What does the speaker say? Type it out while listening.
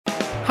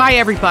Hi,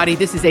 everybody.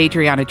 This is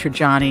Adriana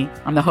Trajani.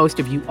 I'm the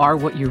host of You Are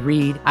What You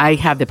Read. I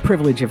have the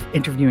privilege of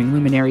interviewing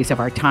luminaries of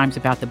our times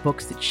about the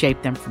books that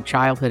shaped them from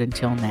childhood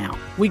until now.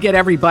 We get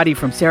everybody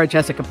from Sarah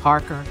Jessica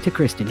Parker to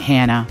Kristen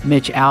Hanna,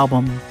 Mitch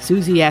Albom,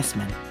 Susie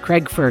Essman,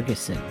 Craig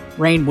Ferguson,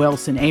 Rainn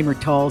Wilson, Amor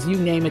Tolls, you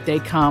name it, they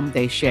come,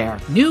 they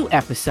share. New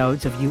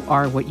episodes of You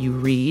Are What You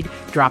Read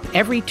drop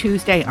every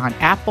Tuesday on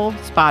Apple,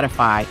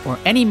 Spotify, or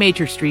any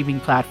major streaming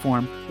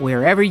platform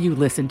wherever you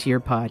listen to your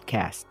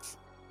podcasts.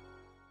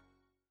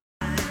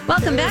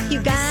 Welcome back,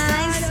 you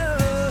guys.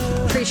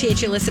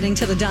 Appreciate you listening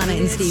to the Donna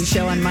and Steve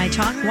Show on My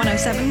Talk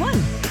 107.1.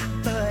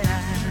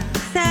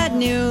 Sad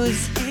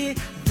news.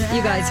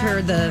 You guys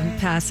heard the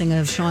passing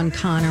of Sean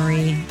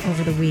Connery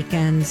over the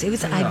weekend. It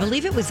was, I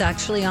believe it was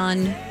actually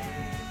on...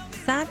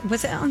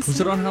 Was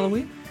it on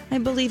Halloween? I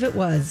believe it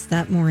was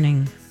that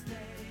morning.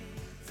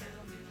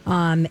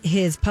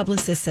 His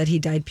publicist said he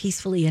died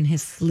peacefully in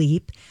his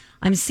sleep.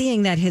 I'm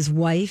seeing that his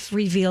wife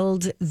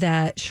revealed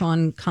that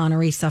Sean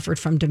Connery suffered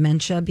from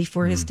dementia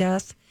before his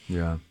death.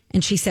 Yeah.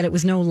 And she said it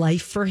was no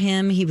life for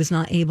him. He was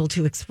not able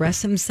to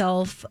express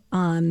himself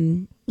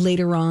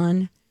later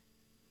on.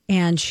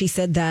 And she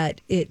said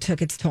that it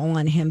took its toll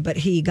on him, but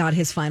he got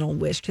his final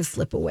wish to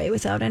slip away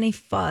without any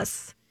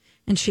fuss.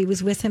 And she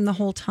was with him the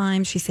whole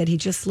time. She said he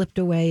just slipped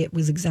away. It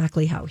was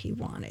exactly how he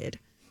wanted.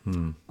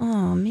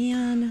 Oh,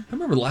 man. I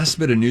remember the last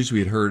bit of news we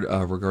had heard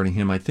regarding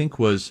him, I think,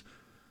 was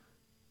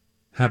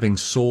having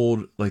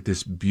sold like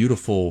this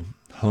beautiful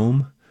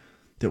home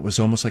that was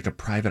almost like a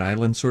private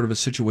island sort of a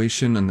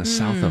situation in the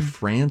south of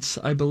France,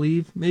 I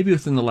believe, maybe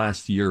within the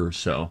last year or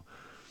so.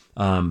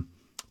 But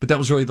that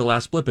was really the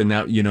last blip. And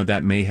now,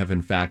 that may have,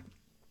 in fact,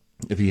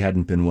 if he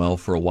hadn't been well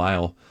for a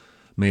while,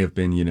 may have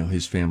been,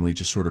 his family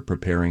just sort of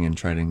preparing and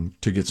trying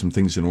to get some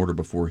things in order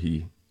before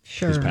his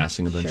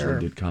passing eventually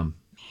did come.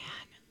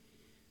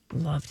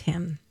 Man, loved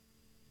him.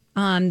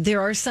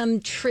 There are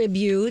some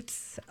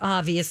tributes,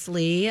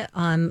 obviously.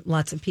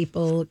 Lots of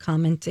people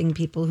commenting,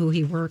 people who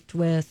he worked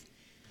with.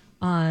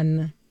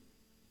 Let's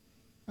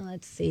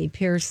see,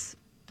 Pierce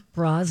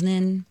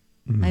Brosnan,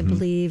 I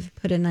believe,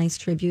 put a nice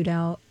tribute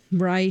out.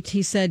 Right.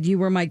 He said, "You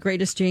were my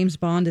greatest James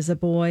Bond as a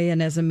boy,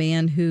 and as a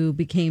man who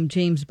became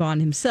James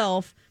Bond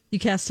himself, you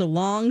cast a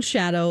long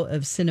shadow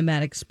of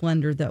cinematic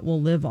splendor that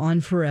will live on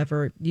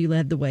forever. You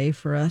led the way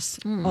for us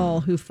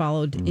all who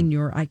followed in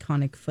your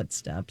iconic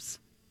footsteps."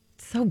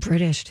 So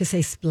British to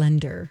say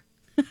splendor,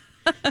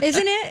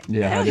 isn't it?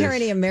 Yeah, I don't hear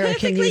any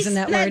American using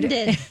that word.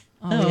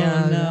 Oh,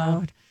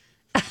 no.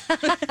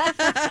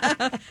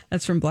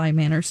 That's from Bly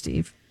Manor,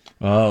 Steve.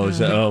 Oh, is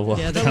that? Oh, well,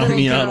 Yeah, count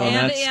me out on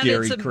that and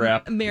scary it's a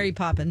crap. Mary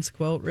Poppins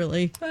quote,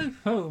 really.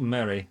 Oh,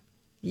 Mary.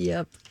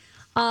 Yep.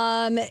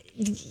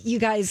 You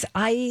guys,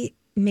 I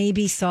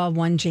maybe saw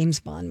one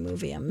James Bond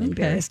movie. I'm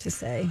embarrassed to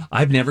say.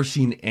 I've never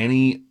seen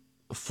any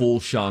full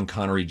Sean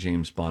Connery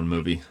James Bond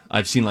movie.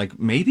 I've seen like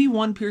maybe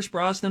one Pierce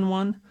Brosnan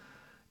one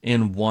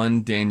and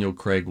one Daniel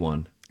Craig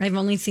one. I've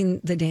only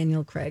seen the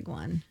Daniel Craig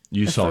one.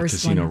 You the saw first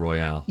Casino one.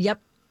 Royale. Yep.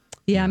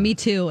 Yeah, me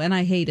too. And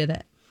I hated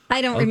it.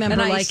 I don't remember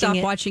And I liking stopped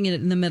it. watching it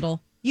in the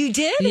middle. You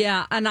did?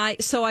 Yeah, and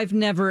I've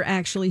never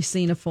actually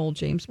seen a full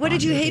James Bond What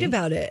did you movie. hate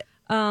about it?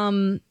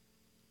 I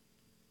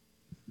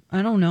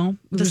don't know.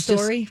 It The was just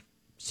story?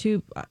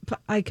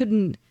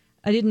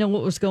 I didn't know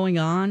what was going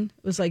on.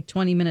 It was like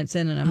 20 minutes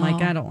in, and I'm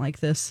like, I don't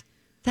like this.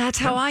 That's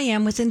how I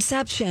am with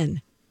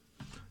Inception.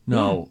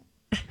 No,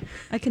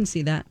 I can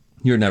see that.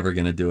 you're never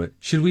going to do it.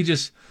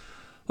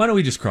 Why don't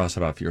we just cross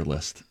it off your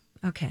list?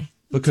 Okay.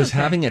 Because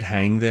having it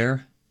hang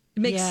there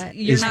It makes Yeah,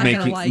 you're is not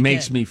gonna like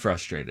makes it. me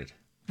frustrated.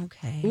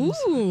 Okay.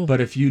 Ooh.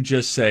 But if you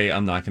just say,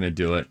 I'm not going to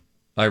do it,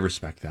 I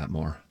respect that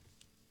more.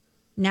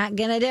 Not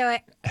gonna do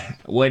it.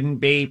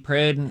 Wouldn't be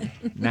prudent.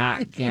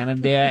 Not going to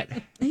do it.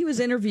 He was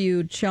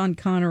interviewed, Sean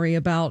Connery,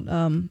 about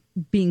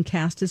being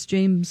cast as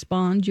James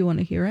Bond. You want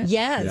to hear it?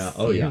 Yes. Yeah.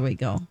 Oh, yeah. Here we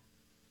go.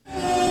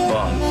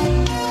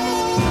 Bond.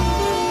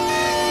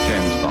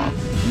 James Bond.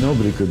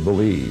 Nobody could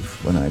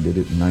believe when I did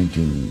it in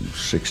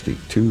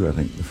 1962, I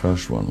think the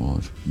first one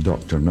was,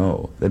 Dr.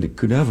 No, that it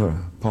could ever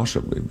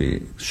possibly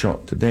be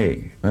shot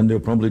today. And they'll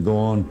probably go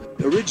on.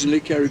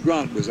 Originally, Cary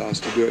Grant was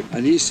asked to do it,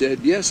 and he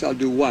said, yes, I'll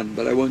do one,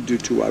 but I won't do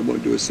two, I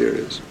won't do a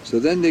series. So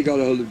then they got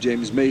a hold of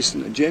James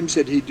Mason, and James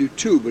said he'd do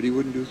two, but he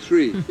wouldn't do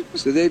three.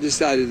 So they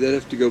decided they'd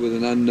have to go with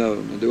an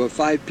unknown, and there were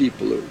 5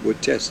 people who were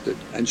tested,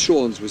 and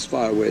Sean's was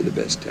far away the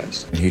best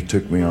test. He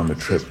took me on the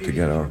trip to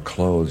get our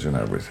clothes and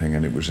everything,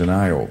 and it was an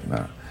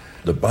eye-opener.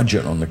 The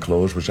budget on the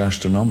clothes was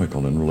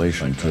astronomical in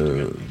relation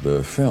to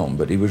the film,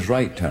 but he was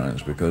right,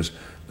 Terence, because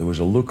there was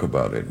a look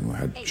about it. We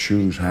had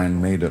shoes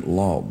handmade at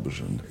Lobs,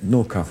 and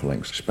no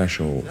cufflinks,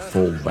 special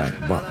fold-back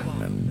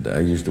button, and I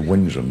used the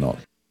Windsor knot.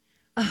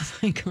 Oh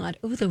my God!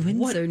 Oh, the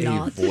Windsor A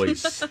knot.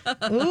 voice.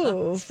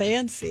 Oh,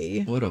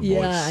 fancy. What a voice.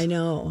 Yeah, I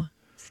know.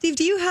 Steve,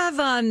 do you have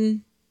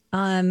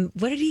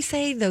what did he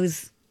say?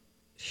 Those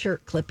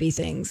shirt clippy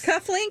things.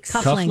 Cufflinks?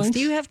 Cufflinks. Do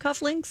you have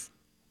cufflinks?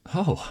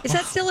 Oh. Is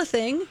that still a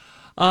thing?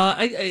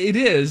 It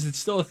is. It's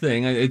still a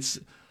thing. It's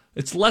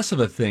less of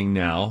a thing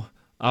now.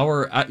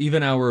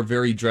 Even our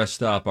very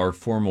dressed up, our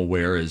formal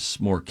wear is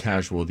more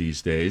casual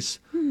these days.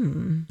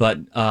 But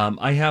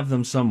I have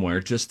them somewhere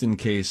just in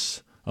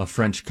case a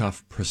French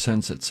cuff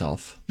presents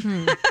itself.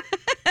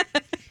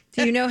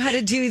 Do you know how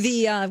to do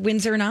the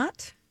Windsor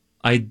knot?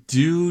 I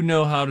do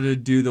know how to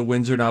do the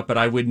Windsor knot, but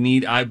I would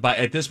need.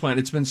 At this point,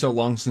 it's been so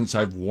long since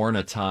I've worn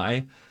a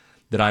tie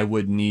that I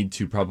would need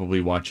to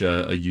probably watch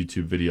a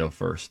YouTube video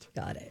first.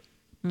 Got it.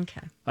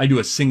 Okay. I do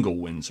a single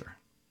Windsor.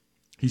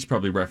 He's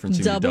probably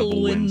referencing the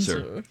double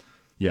Windsor.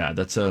 Yeah,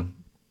 that's a.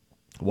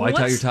 Why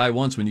tie your tie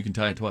once when you can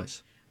tie it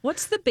twice?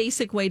 What's the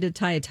basic way to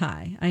tie a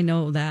tie? I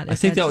know that. I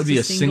think that would be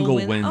a single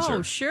Windsor.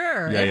 Oh,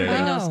 sure. Yeah.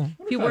 Everybody knows.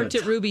 If you worked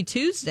at Ruby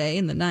Tuesday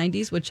in the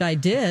 90s, which I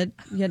did,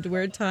 you had to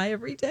wear a tie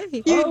every day.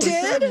 You did?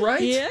 Is that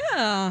right? Yeah.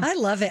 I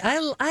love it.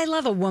 I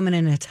love a woman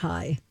in a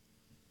tie.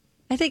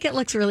 I think it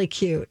looks really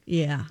cute.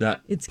 Yeah.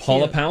 It's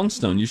Paula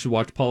Poundstone. You should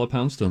watch Paula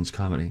Poundstone's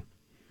comedy.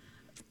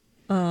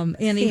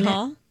 Annie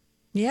Hall?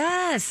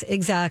 Yes,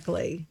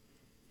 exactly.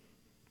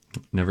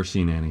 Never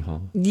seen Annie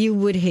Hall. You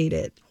would hate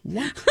it.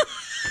 What?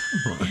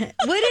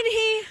 Wouldn't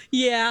he?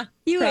 Yeah.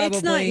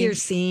 It's not your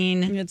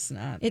scene. It's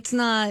not. It's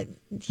not,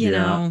 you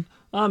know.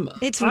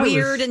 It's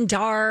weird and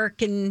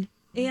dark and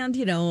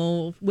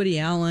Woody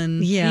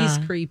Allen. Yeah.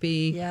 He's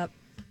creepy. Yep.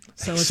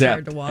 So it's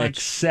hard to watch.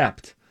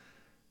 Except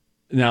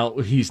now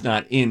he's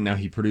not in. Now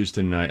he produced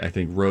and I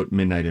think wrote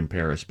Midnight in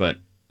Paris, but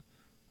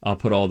I'll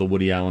put all the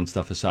Woody Allen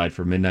stuff aside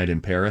for Midnight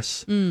in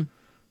Paris.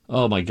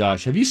 Oh my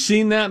gosh. Have you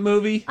seen that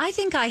movie? I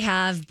think I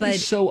have, but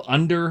it's so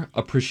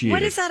underappreciated.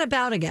 What is that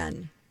about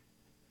again?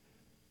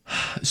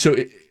 So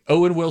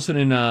Owen Wilson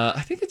and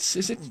I think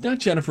is it not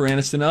Jennifer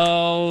Aniston?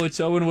 Oh, it's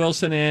Owen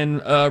Wilson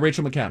and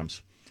Rachel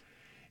McAdams.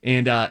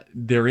 And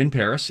they're in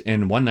Paris,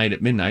 and one night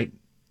at midnight,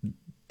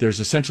 there's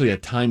essentially a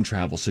time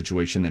travel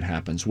situation that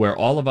happens where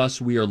all of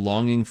us, we are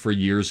longing for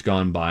years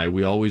gone by.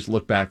 We always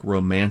look back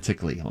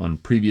romantically on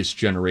previous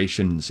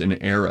generations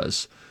and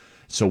eras.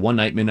 So one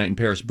night, midnight in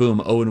Paris,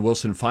 boom, Owen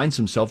Wilson finds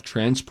himself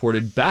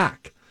transported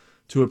back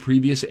to a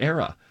previous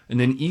era. And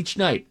then each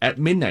night at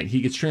midnight,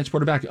 he gets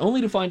transported back,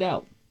 only to find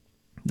out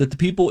that the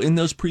people in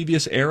those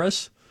previous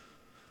eras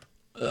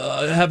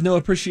have no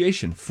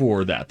appreciation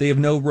for that. They have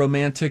no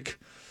romantic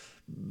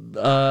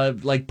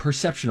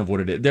perception of what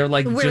it is. They're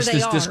just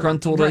as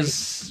disgruntled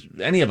as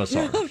any of us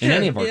are in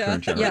any of our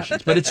current generations. Yeah.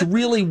 But it's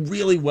really,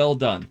 really well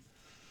done.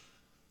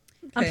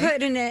 Okay. I'm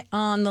putting it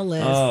on the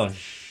list. Oh,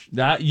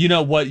 that you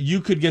know what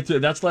you could get through.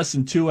 That's less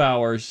than 2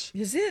 hours.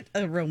 Is it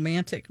a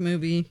romantic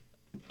movie?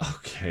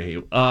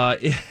 Okay,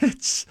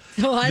 it's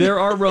there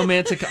are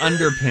romantic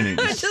underpinnings.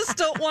 I just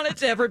don't want it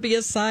to ever be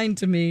assigned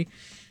to me.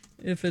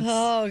 If it's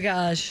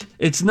gosh,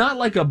 it's not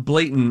like a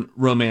blatant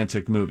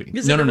romantic movie.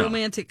 Is it a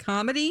romantic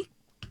comedy?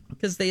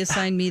 Because they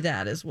assigned me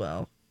that as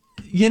well.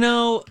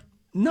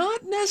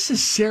 Not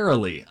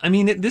necessarily. I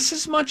mean, this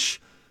is much.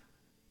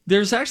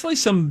 There's actually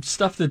some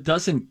stuff that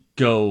doesn't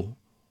go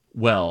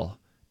well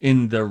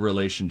in the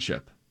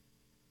relationship.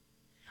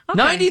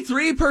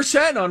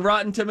 93% on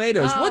Rotten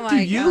Tomatoes. What do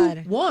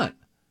you want?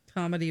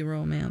 Comedy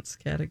romance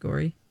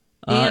category.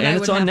 And I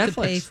it's would on have Netflix.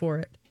 to pay for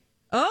it.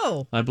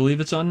 Oh. I believe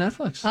it's on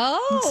Netflix.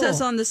 Oh. It says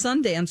on the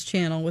Sundance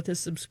Channel with a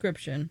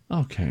subscription.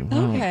 Okay.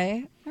 Well,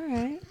 okay. All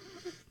right.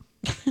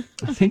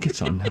 I think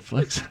it's on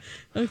Netflix.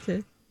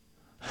 Okay.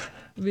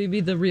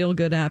 Maybe the Real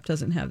Good app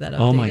doesn't have that updated.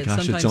 Oh my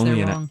gosh, Sometimes it's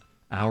only they're an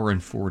hour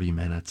and 40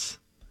 minutes.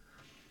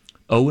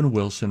 Owen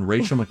Wilson,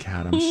 Rachel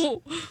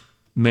McAdams,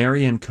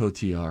 Marion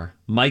Cotillard,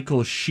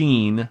 Michael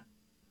Sheen,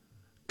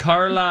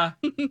 Carla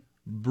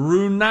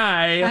Bruni.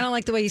 I don't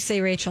like the way you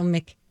say Rachel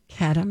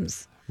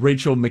McAdams.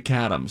 Rachel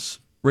McAdams.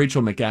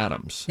 Rachel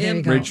McAdams. There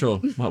you go. Rachel,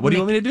 what do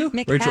you want me to do?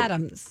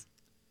 McAdams.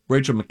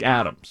 Rachel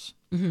McAdams.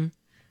 Mm-hmm.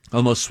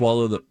 Almost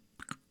swallow the...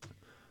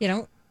 You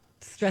don't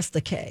stress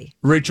the K.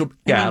 Rachel McAdams.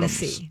 And then the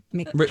C.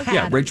 McAdams.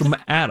 Yeah, Rachel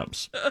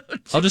McAdams.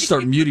 I'll just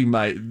start muting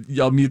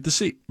I'll mute the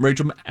C.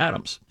 Rachel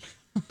McAdams.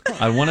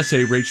 I want to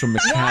say Rachel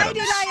McAdams. Why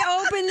did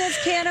I open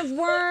this can of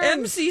worms?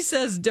 MC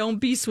says, don't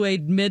be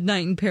swayed.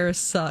 Midnight in Paris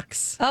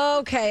sucks.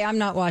 Okay, I'm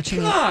not watching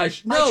it.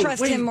 Gosh, no. I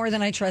trust him more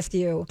than I trust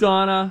you.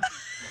 Donna,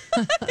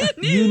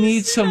 you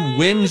need some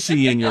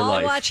whimsy in your life.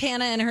 I'll watch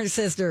Hannah and her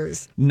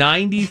sisters.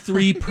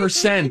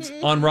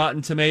 93% on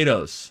Rotten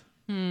Tomatoes.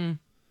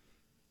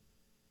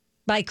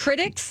 By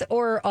critics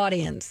or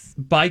audience?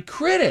 By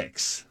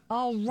critics.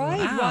 All right.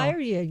 Wow. Why are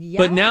you yelling?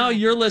 But now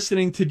you're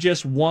listening to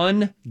just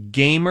one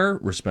gamer.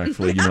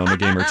 Respectfully, you know I'm a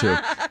gamer too.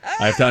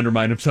 I have to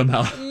undermine him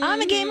somehow. I'm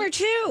a gamer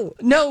too.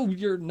 No,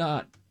 you're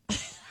not.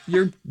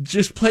 You're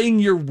just playing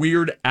your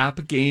weird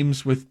app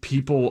games with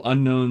people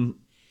unknown,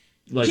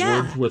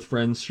 Words with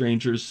Friends,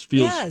 strangers.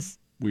 Feels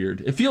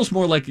weird. It feels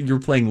more like you're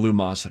playing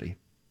Lumosity.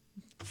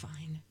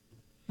 Fine.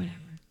 Whatever.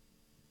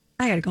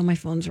 I gotta go. My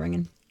phone's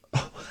ringing.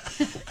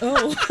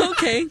 Oh,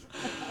 okay.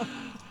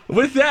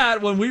 With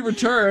that, when we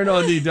return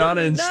on the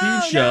Donna and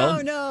Steve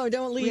show. No,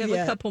 don't leave We have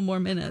yet. a couple more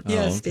minutes.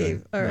 Yeah, okay.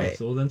 Steve. All right.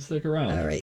 So then stick around. All right.